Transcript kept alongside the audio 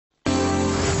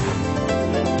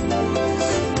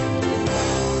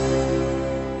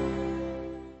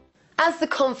the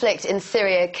conflict in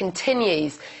Syria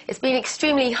continues, it's been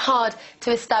extremely hard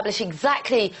to establish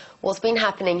exactly what's been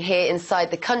happening here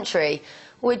inside the country.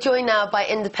 We're joined now by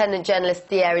independent journalist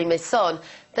Thierry Meyssan.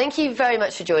 Thank you very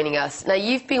much for joining us. Now,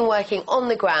 you've been working on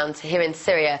the ground here in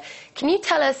Syria. Can you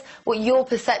tell us what your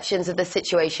perceptions of the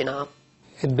situation are?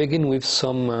 It began with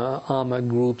some armed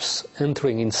groups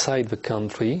entering inside the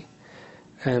country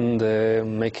and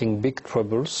making big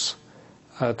troubles,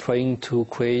 trying to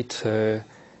create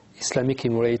Islamic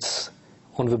Emirates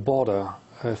on the border,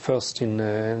 first in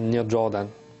near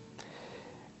Jordan.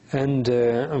 And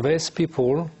these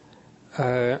people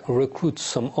recruit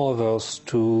some others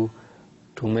to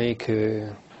make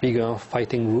bigger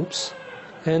fighting groups,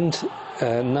 and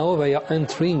now they are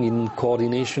entering in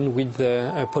coordination with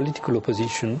the political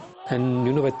opposition. And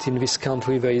you know that in this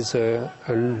country there is a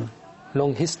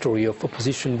long history of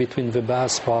opposition between the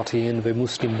Ba'ath Party and the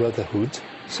Muslim Brotherhood.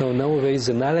 So now there is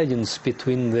an alliance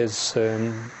between this,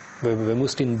 the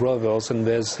Muslim Brothers and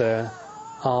these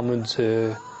armed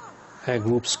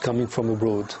groups coming from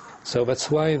abroad. So that's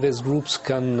why these groups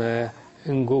can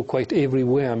go quite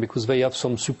everywhere, because they have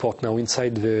some support now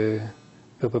inside the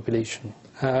population.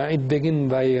 It began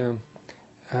by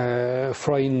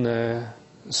foreign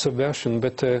subversion,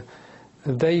 but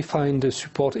they find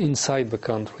support inside the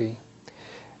country.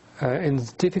 And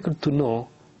it's difficult to know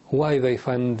why they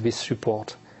find this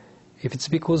support. If it's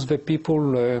because the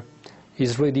people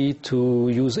is ready to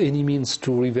use any means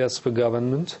to reverse the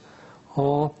government,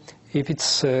 or if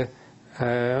it's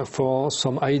for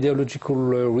some ideological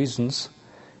reasons.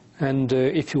 And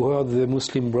if you heard the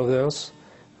Muslim Brothers,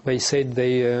 they said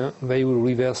they will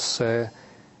reverse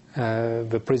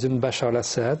the President Bashar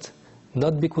al-Assad,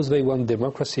 not because they want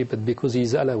democracy, but because he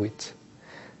is Alawite.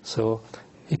 So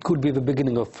it could be the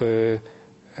beginning of a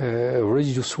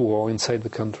religious war inside the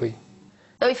country.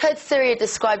 Now, we've heard Syria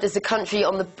described as a country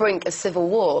on the brink of civil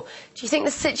war. Do you think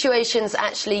the situation's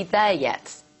actually there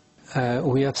yet?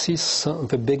 We have seen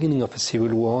the beginning of a civil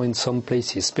war in some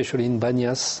places, especially in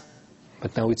Banyas,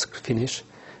 but now it's finished,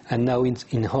 and now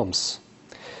in Homs.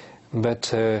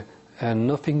 But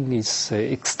nothing is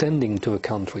extending to the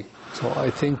country. So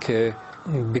I think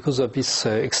because of this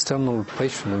external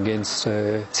pressure against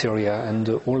Syria, and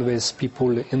all these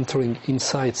people entering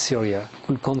inside Syria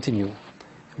will continue.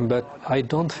 But I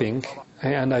don't think,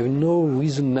 and I have no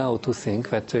reason now to think,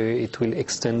 that it will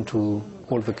extend to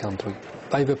all the country.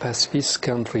 By the past, this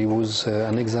country was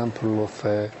an example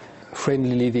of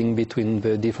friendly living between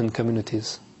the different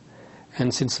communities.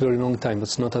 And since a very long time,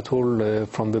 that's not at all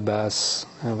from the Ba'ath,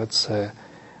 that's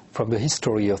from the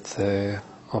history of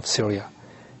Syria.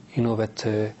 You know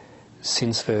that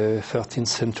since the 13th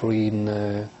century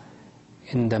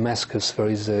in Damascus there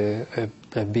is a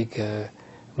big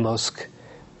mosque,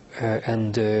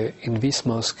 and in this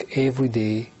mosque every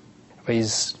day there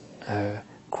is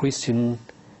Christian,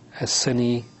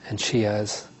 Sunni and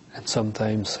Shias, and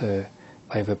sometimes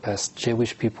by the past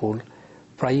Jewish people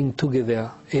praying together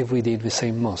every day in the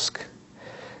same mosque.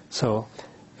 So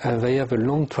they have a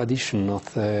long tradition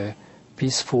of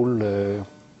peaceful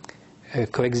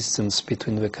coexistence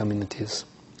between the communities.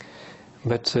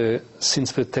 But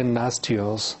since the 10 last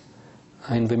years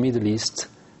in the Middle East,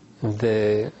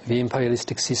 the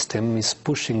imperialistic system is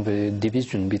pushing the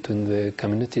division between the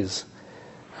communities.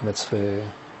 And that's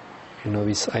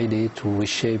this idea to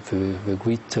reshape the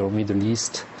greater Middle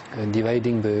East,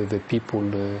 dividing the people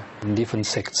in different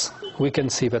sects. We can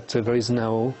see that there is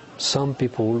now some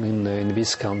people in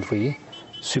this country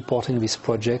supporting this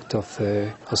project of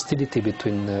hostility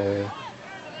between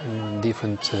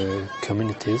different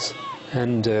communities,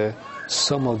 and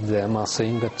some of them are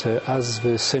saying that as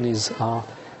the Sunnis are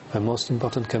the most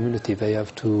important community, they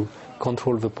have to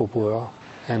control the power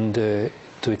and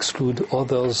to exclude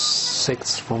other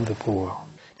sects from the power.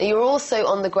 Now, you're also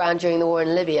on the ground during the war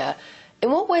in Libya.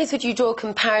 In what ways would you draw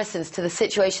comparisons to the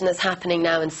situation that's happening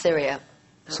now in Syria?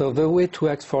 So the way to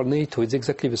act for NATO is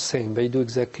exactly the same. They do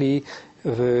exactly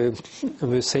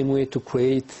the same way to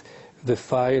create the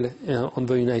file on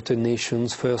the United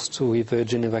Nations, first with the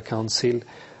Geneva Council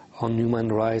on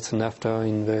Human Rights and after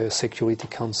in the Security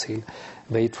Council.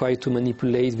 They try to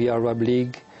manipulate the Arab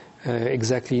League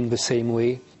exactly in the same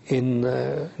way. In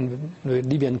the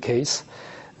Libyan case,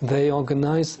 they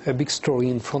organized a big story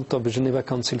in front of the Geneva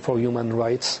Council for Human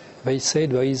Rights. They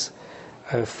said there is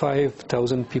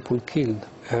 5,000 people killed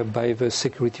by the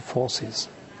security forces.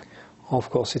 Of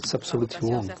course, it's absolutely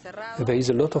wrong. There is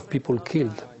a lot of people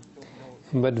killed,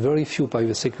 but very few by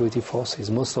the security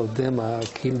forces. Most of them are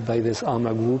killed by these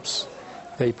armed groups.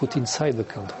 they put inside the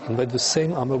country. And that's the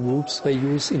same armed groups they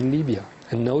use in Libya.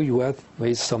 And now you have, there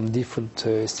is some different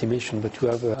estimation, but you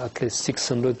have at least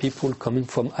 600 people coming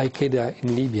from Al-Qaeda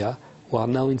in Libya who are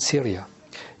now in Syria.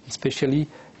 Especially,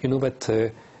 you know that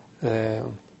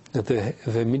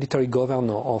the military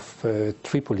governor of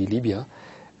Tripoli, Libya,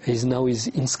 is now in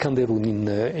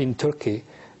Skanderun in Turkey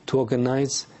to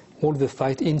organize all the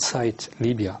fight inside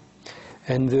Libya.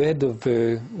 And the head of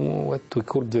what we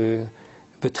call the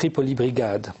Tripoli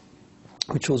Brigade,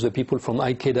 which was the people from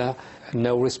Al-Qaeda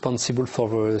now responsible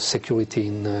for security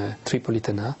in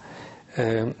Tripolitana,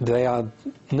 they are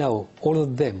now, all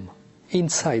of them,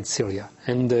 inside Syria.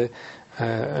 And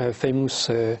a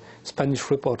famous Spanish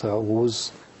reporter who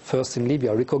was first in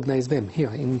Libya recognized them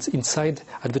here, inside,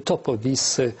 at the top of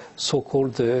this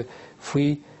so-called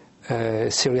free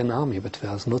Syrian army, but they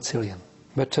are not Syrian.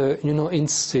 But, you know, in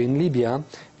Libya,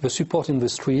 the support in the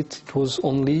street, it was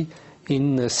only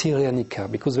in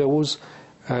Syrianica, because there was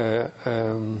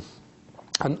an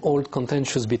old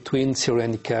contention between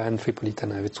Syrianica and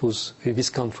Tripolitana. This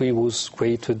country was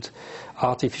created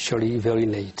artificially very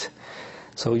late.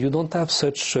 So you don't have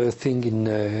such a thing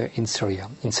in Syria.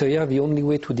 In Syria, the only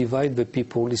way to divide the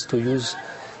people is to use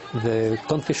the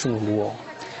confessional war.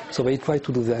 So they try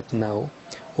to do that now,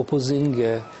 opposing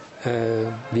the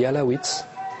Alawites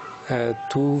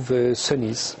to the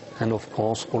Sunnis, and of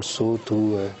course also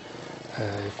to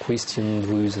Christian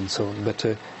Druze and so on. But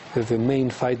the main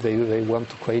fight they want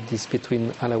to create is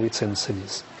between Alawites and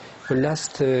Sunnis. The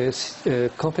last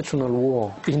confessional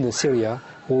war in Syria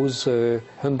was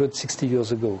 160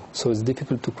 years ago, so it's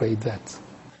difficult to create that.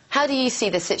 How do you see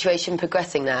the situation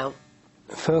progressing now?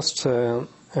 First,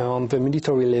 on the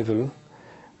military level,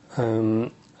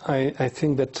 I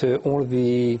think that all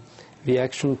the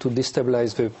action to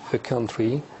destabilize the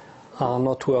country are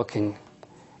not working.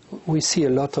 We see a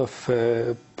lot of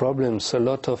problems, a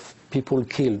lot of people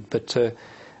killed, but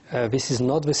this is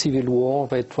not the civil war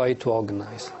they try to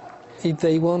organize. If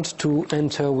they want to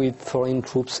enter with foreign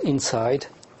troops inside,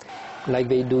 like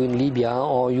they do in Libya,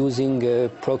 or using a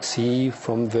proxy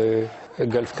from the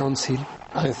Gulf Council,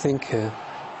 I think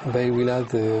they will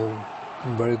have a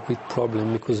very big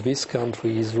problem, because this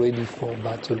country is ready for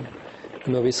battle.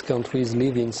 You know, this country is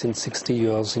living since 60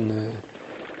 years in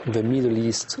the Middle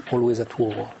East, always at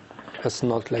war. That's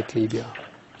not like Libya.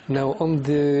 Now, on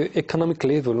the economic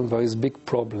level, there is big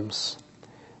problems.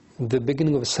 The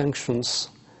beginning of sanctions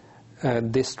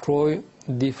destroy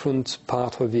different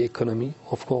part of the economy.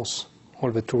 Of course,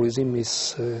 all the tourism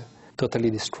is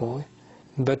totally destroyed.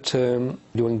 But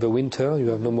during the winter, you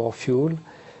have no more fuel.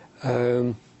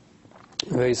 There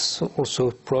is also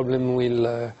a problem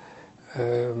with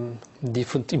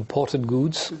different imported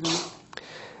goods.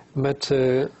 Mm-hmm. But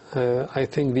I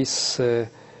think this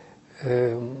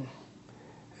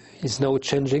is now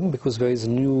changing, because there is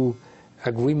new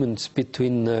agreement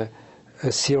between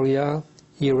Syria,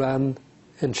 Iran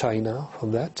and China for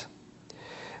that.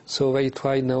 So they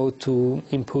try now to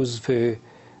impose the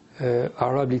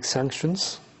Arab League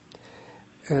sanctions,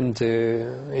 and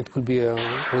it could be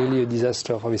really a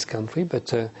disaster for this country,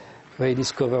 but they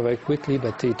discover very quickly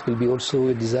that it will be also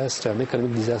a disaster, an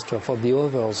economic disaster for the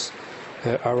others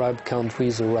Arab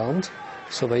countries around,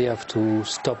 so they have to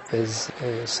stop these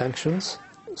sanctions.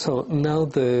 So now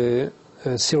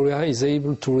Syria is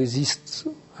able to resist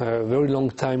a very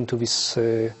long time to this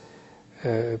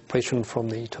pressure from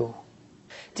NATO.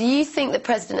 Do you think that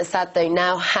President Assad, though,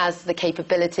 now has the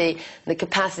capability, the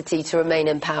capacity to remain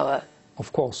in power?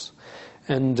 Of course.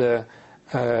 And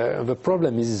the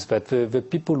problem is that the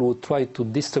people who try to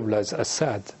destabilize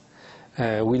Assad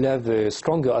will have a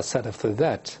stronger Assad after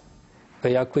that.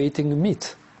 They are creating a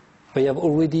myth. They have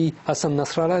already Hassan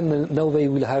Nasrallah, and now they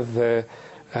will have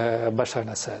Bashar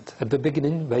al-Assad. At the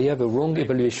beginning, they have a wrong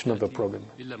evaluation of the problem.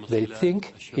 They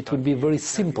think it will be very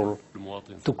simple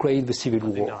to create the civil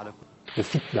war, the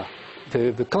fitna,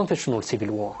 the confessional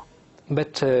civil war.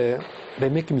 But they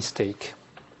make a mistake.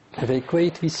 They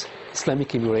create this Islamic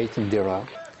Emirate in Deraa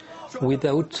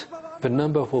without the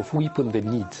number of weapons they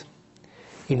need.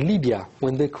 In Libya,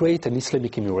 when they create an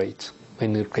Islamic Emirate,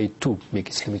 when they create two big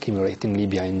Islamic Emirates in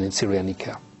Libya and in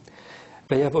Syrianica,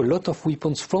 they have a lot of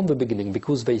weapons from the beginning,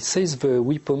 because they seize the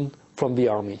weapon from the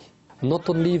army. Not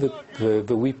only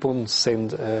the weapons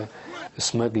send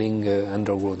smuggling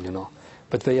underground, you know,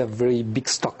 but they have very big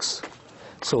stocks.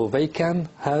 So they can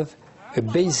have a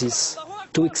basis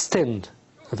to extend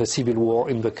the civil war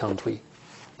in the country.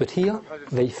 But here,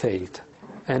 they failed.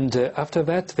 And after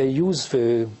that, they use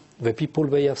the people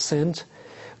they have sent,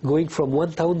 going from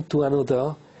one town to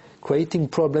another, creating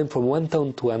problems from one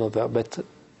town to another, but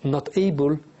not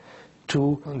able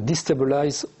to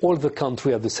destabilize all the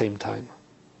country at the same time.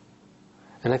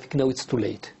 And I think now it's too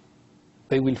late.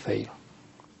 They will fail.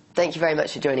 Thank you very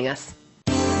much for joining us.